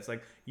do that. It's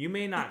like, you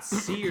may not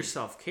see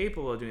yourself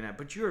capable of doing that,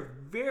 but you're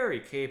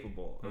very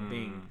capable of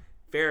being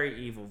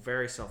very evil,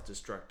 very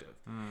self-destructive.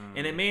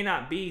 And it may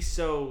not be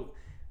so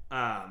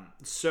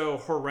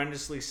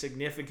horrendously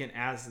significant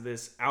as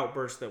this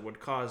outburst that would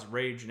cause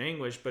rage and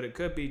anguish, but it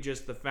could be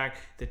just the fact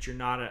that you're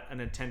not an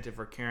attentive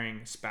or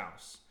caring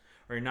spouse,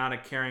 or you're not a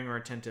caring or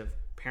attentive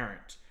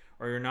parent,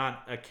 or you're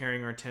not a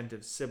caring or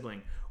attentive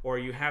sibling, or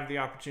you have the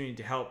opportunity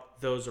to help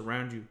those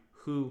around you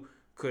who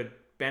could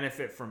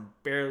benefit from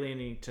barely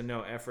any to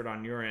no effort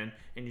on your end,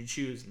 and you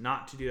choose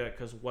not to do that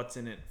because what's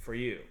in it for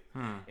you.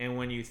 And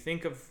when you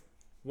think of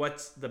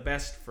what's the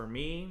best for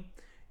me,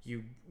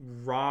 you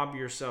rob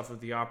yourself of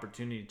the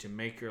opportunity to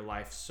make your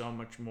life so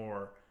much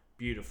more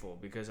beautiful.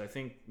 Because I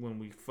think when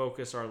we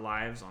focus our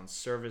lives on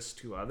service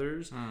to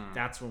others,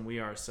 that's when we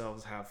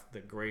ourselves have the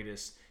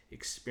greatest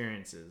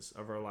experiences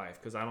of our life.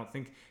 Because I don't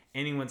think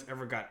anyone's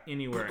ever got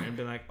anywhere and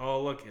been like,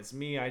 oh, look, it's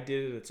me, I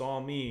did it, it's all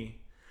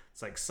me.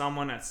 It's like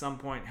someone at some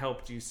point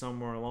helped you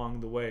somewhere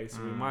along the way.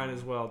 So we might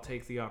as well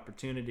take the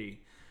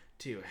opportunity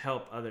to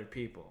help other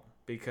people,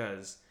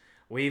 because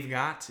we've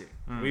got to.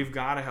 We've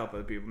got to help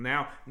other people.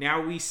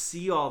 Now we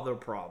see all the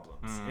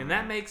problems. And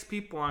that makes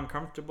people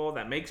uncomfortable.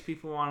 That makes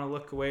people want to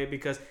look away,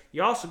 because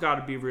you also got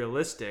to be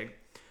realistic.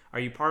 Are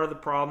you part of the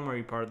problem, or are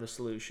you part of the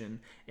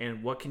solution?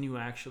 And what can you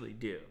actually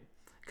do?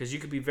 Because you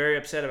could be very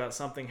upset about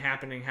something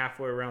happening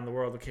halfway around the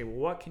world. Okay, well,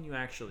 what can you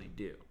actually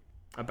do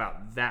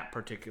about that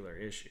particular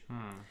issue?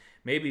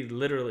 Maybe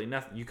literally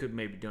nothing. You could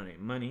maybe donate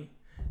money.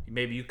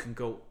 Maybe you can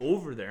go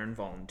over there and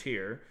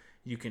volunteer.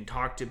 You can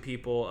talk to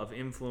people of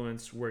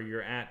influence where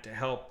you're at to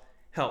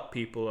help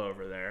people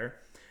over there.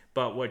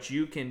 But what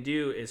you can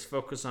do is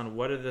focus on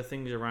what are the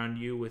things around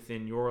you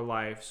within your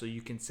life, so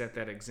you can set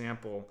that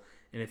example,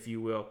 and if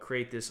you will,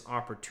 create this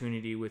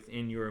opportunity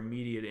within your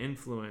immediate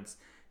influence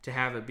to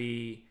have it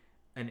be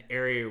an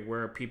area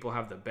where people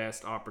have the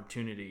best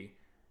opportunity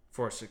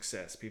for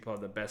success. People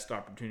have the best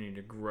opportunity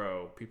to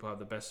grow. People have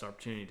the best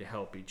opportunity to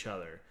help each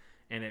other.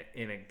 And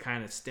it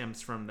kind of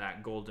stems from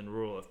that golden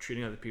rule of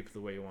treating other people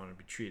the way you want to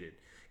be treated.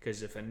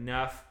 Because if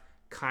enough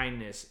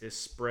kindness is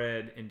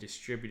spread and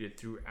distributed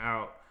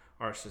throughout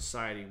our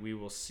society, we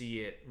will see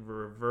it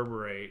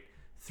reverberate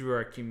through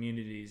our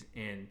communities.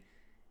 And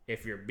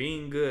if you're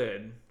being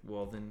good,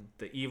 well, then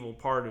the evil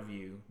part of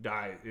you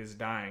is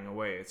dying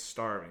away. It's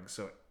starving.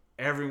 So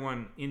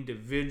everyone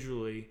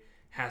individually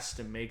has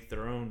to make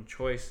their own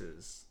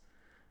choices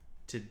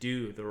to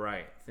do the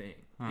right thing.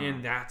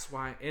 And that's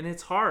why, and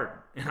it's hard.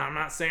 And I'm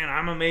not saying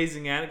I'm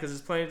amazing at it, because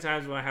there's plenty of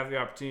times when I have the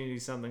opportunity to do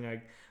something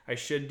I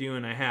should do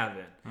and I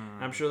haven't.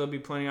 I'm sure there'll be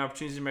plenty of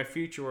opportunities in my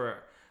future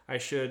where I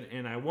should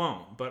and I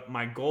won't. But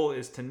my goal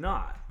is to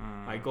not.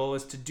 My goal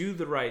is to do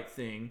the right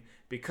thing,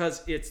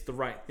 because it's the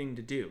right thing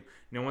to do.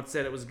 No one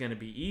said it was going to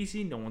be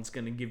easy. No one's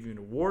going to give you an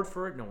award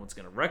for it. No one's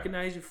going to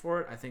recognize you for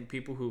it. I think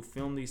people who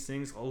film these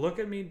things, oh, look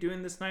at me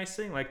doing this nice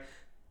thing. Like,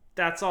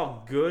 that's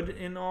all good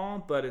and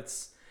all, but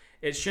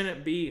it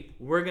shouldn't be,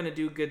 we're going to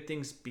do good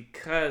things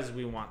because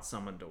we want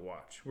someone to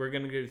watch. We're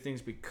going to do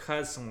things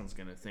because someone's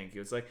going to thank you.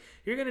 It's like,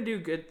 you're going to do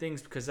good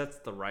things because that's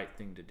the right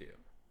thing to do.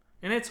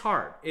 And it's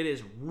hard. It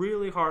is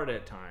really hard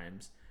at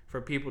times for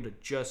people to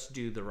just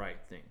do the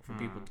right thing, for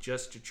people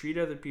just to treat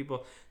other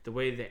people the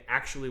way they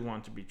actually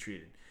want to be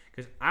treated.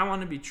 Because I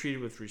want to be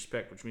treated with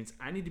respect, which means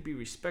I need to be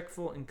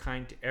respectful and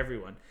kind to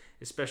everyone,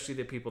 especially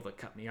the people that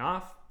cut me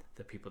off,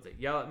 the people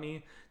that yell at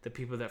me, the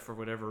people that for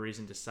whatever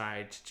reason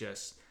decide to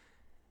just,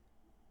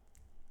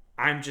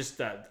 I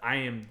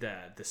am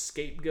the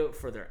scapegoat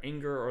for their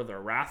anger or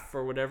their wrath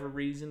for whatever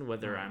reason,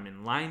 whether I'm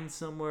in line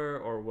somewhere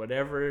or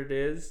whatever it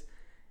is.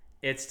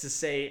 It's to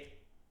say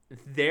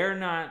they're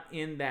not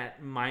in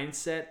that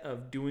mindset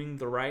of doing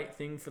the right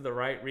thing for the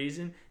right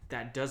reason.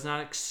 That does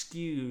not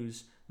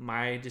excuse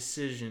my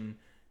decision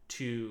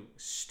to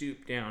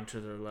stoop down to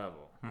their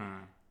level.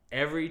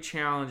 Every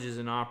challenge is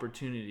an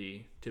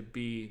opportunity to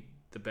be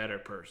the better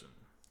person.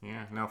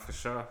 Yeah, no, for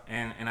sure.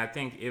 And I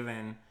think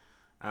even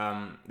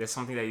there's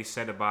something that you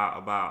said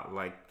about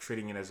like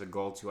treating it as a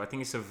goal too. I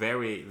think it's a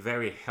very,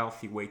 very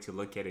healthy way to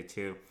look at it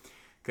too.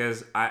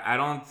 Because I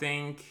don't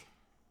think...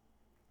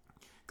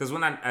 Because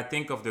when I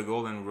think of the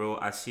golden rule,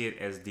 I see it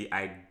as the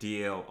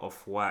ideal of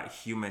what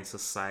human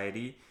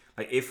society,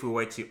 like if we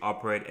were to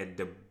operate at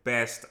the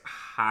best,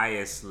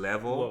 highest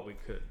level, what we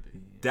could be.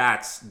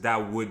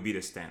 That would be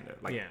the standard.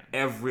 Like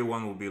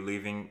everyone will be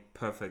living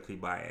perfectly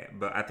by it.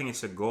 But I think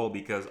it's a goal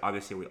because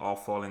obviously we all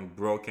fallen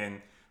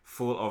broken,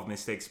 full of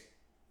mistakes,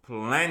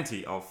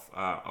 plenty of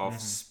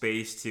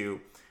space to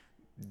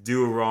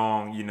do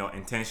wrong,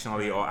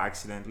 intentionally or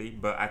accidentally.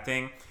 But I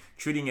think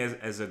treating it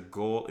as a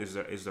goal is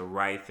the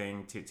right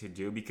thing to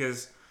do,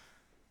 because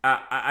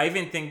I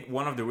even think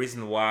one of the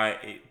reasons why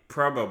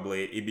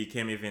it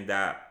became even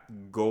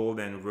that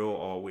golden rule,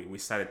 or we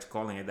started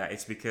calling it that,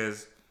 it's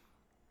because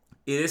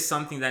it is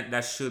something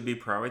that should be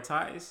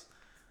prioritized.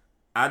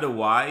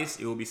 Otherwise,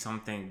 it will be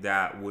something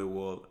that we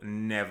will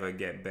never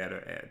get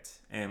better at.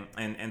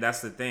 And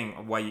that's the thing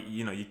why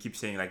you keep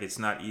saying like it's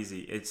not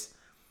easy. It's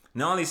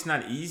not only it's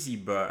not easy,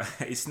 but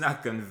it's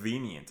not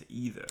convenient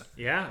either.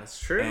 Yeah, it's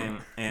true.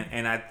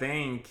 And I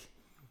think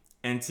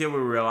until we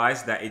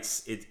realize that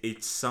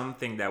it's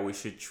something that we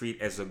should treat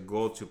as a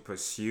goal to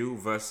pursue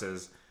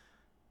versus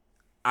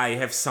I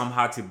have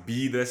somehow to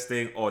be this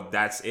thing, or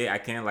that's it, I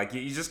can't, like,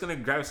 you're just gonna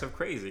drive yourself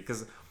crazy.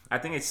 Because I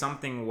think it's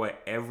something where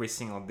every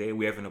single day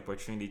we have an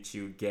opportunity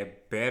to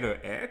get better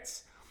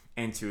at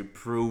and to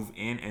improve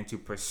in and to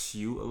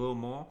pursue a little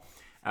more.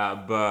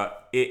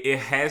 But it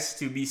has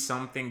to be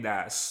something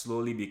that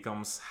slowly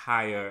becomes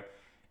higher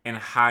and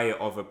higher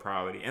of a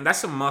priority. And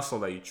that's a muscle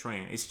that you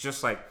train. It's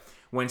just like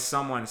when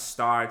someone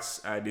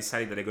starts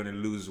deciding that they're going to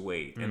lose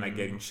weight and like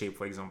get in shape,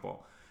 for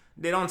example.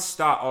 They don't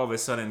start all of a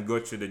sudden go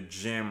to the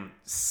gym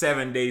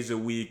 7 days a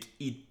week,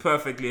 eat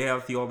perfectly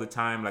healthy all the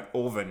time, like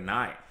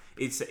overnight.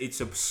 It's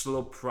a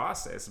slow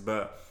process.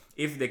 But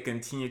if they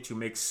continue to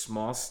make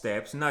small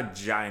steps, not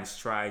giant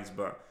strides,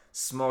 but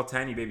small,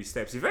 tiny baby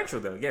steps,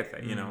 eventually they'll get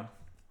there,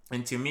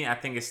 And to me, I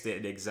think it's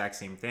the exact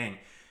same thing.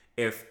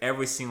 If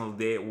every single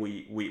day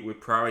we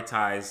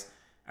prioritize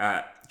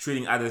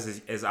treating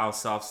others as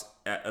ourselves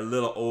a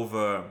little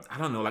over, I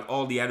don't know, like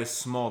all the other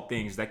small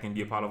things that can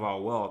be a part of our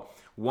world,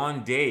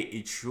 one day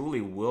it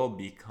truly will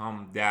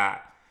become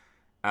that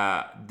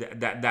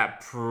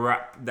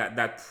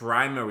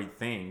primary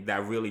thing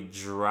that really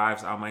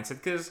drives our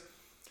mindset. Because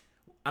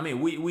I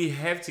mean, we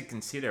have to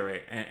consider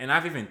it, and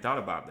I've even thought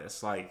about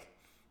this. Like,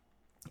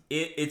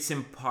 it's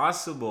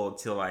impossible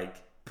to like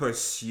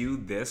pursue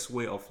this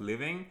way of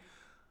living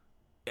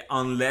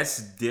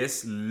unless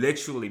this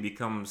literally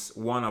becomes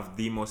one of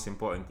the most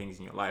important things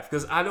in your life.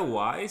 Because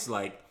otherwise,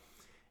 like,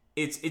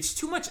 it's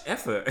too much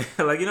effort.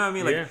 Like, you know what I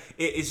mean? Like,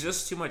 it's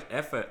just too much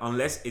effort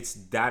unless it's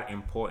that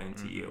important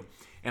to you.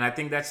 And I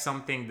think that's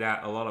something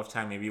that a lot of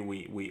time maybe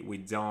we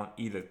don't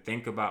either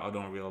think about or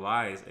don't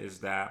realize, is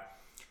that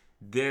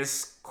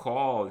this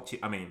call to,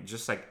 I mean,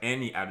 just like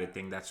any other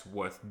thing that's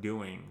worth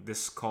doing,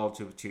 this call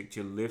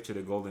to live to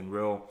the golden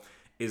rule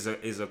is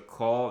a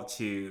call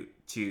to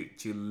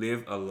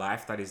live a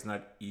life that is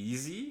not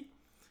easy,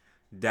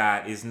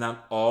 that is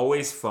not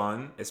always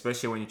fun,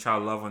 especially when you try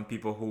to love on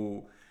people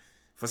who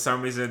for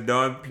some reason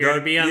don't appear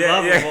to be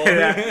unlovable.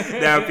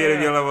 They appear to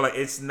be unlovable. Like,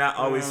 it's not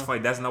always fun.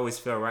 It doesn't always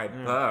feel right.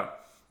 But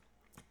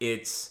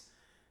it's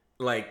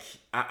like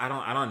I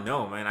don't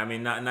know, man. I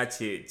mean, not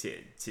to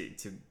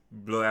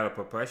blow out of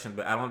proportion,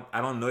 but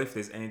I don't know if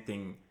there's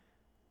anything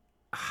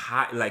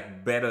high,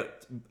 like better,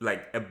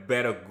 like a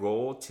better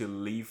goal to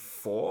live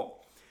for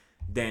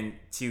than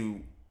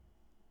to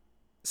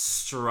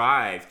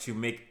strive to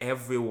make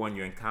everyone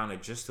you encounter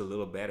just a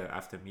little better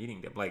after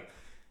meeting them. Like,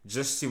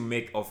 just to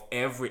make of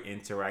every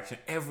interaction,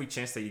 every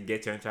chance that you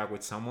get to interact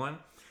with someone,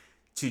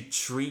 to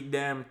treat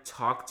them,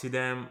 talk to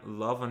them,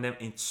 love on them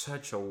in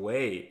such a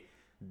way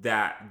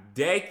that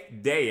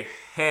they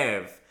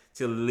have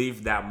to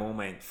leave that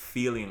moment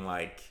feeling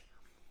like,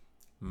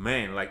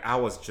 man, like I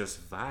was just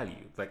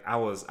valued, like I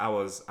was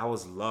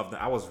loved,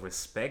 I was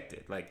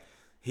respected, like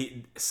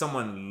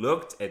someone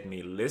looked at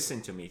me,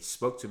 listened to me,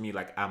 spoke to me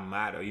like I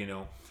matter,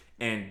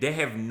 and they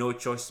have no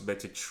choice but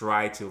to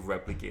try to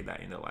replicate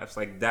that in their lives.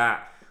 Like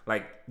that,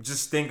 like,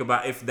 just think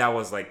about if that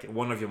was like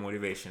one of your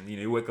motivations.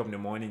 You wake up in the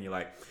morning, you're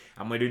like,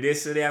 I'm gonna do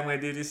this today, I'm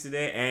gonna do this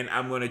today, and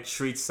I'm gonna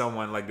treat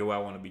someone like the way I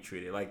want to be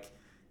treated. Like,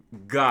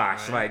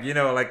 gosh, right.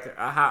 Like, like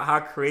how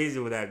crazy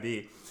would that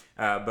be?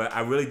 But I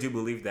really do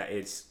believe that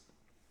it's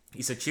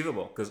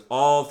achievable, because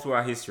all through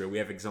our history we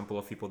have example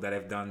of people that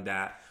have done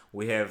that.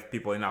 We have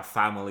people in our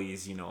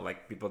families,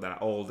 like people that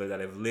are older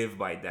that have lived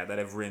by that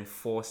have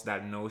reinforced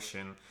that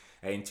notion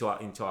into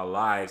our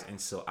lives.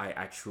 And so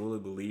I truly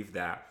believe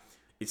that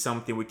it's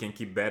something we can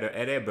keep better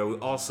at it, but we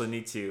also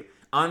need to,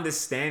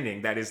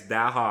 understanding that it's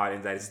that hard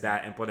and that it's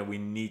that important, we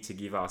need to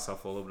give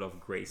ourselves a little bit of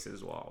grace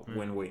as well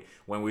when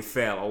we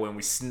fail, or when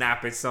we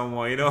snap at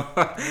someone, or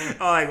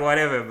like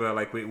whatever. But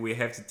like we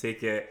have to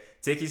take it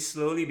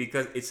slowly,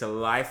 because it's a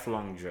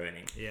lifelong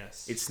journey.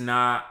 Yes. It's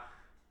not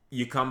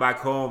you come back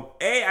home,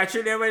 hey, I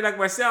treat everybody like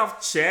myself,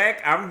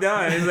 check, I'm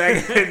done. It's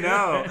like,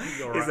 no.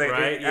 It's like,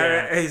 right?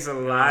 It's a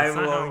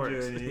lifelong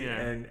journey. Yeah.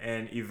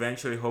 And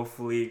eventually,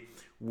 hopefully,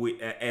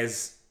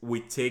 as we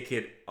take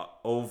it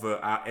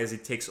over, as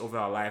it takes over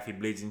our life, it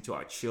bleeds into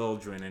our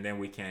children, and then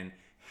we can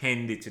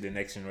hand it to the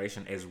next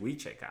generation as we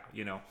check out,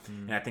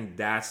 And I think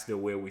that's the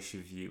way we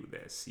should view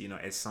this,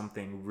 as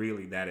something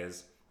really that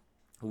is,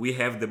 we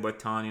have the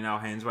baton in our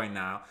hands right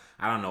now.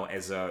 I don't know,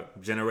 as a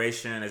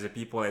generation, as a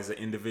people, as an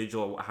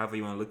individual, however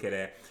you want to look at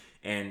it.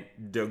 And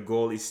the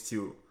goal is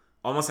to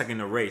almost like in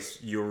a race,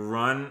 you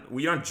run.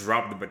 We don't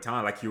drop the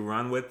baton. Like you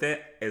run with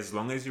it as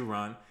long as you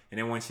run, and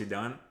then once you're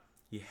done,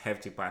 you have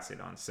to pass it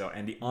on. So,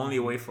 and the only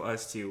way for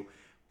us to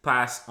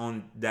pass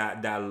on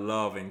that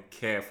love and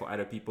care for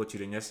other people to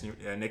the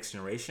next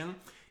generation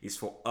is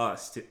for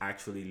us to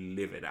actually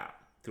live it out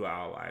through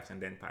our lives and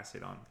then pass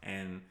it on.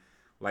 And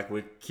like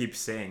we keep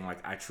saying, like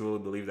I truly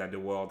believe that the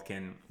world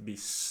can be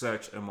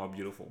such a more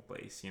beautiful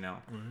place,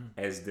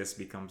 as this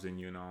becomes the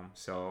new norm.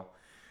 So,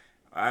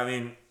 I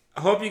mean,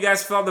 I hope you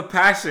guys felt the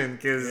passion,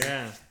 because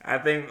I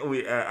think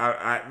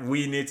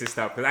we need to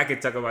stop, because I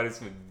could talk about this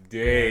for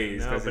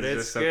days, because it's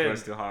just so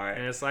close to heart.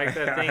 And it's like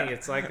that thing,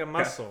 it's like a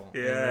muscle.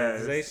 Yeah,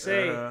 as they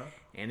say,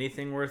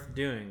 anything worth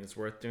doing is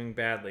worth doing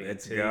badly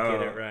until you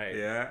get it right.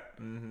 Yeah.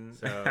 Mm-hmm.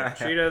 So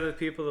treat other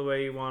people the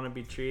way you want to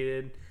be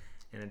treated,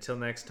 and until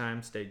next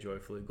time, stay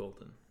joyfully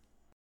golden.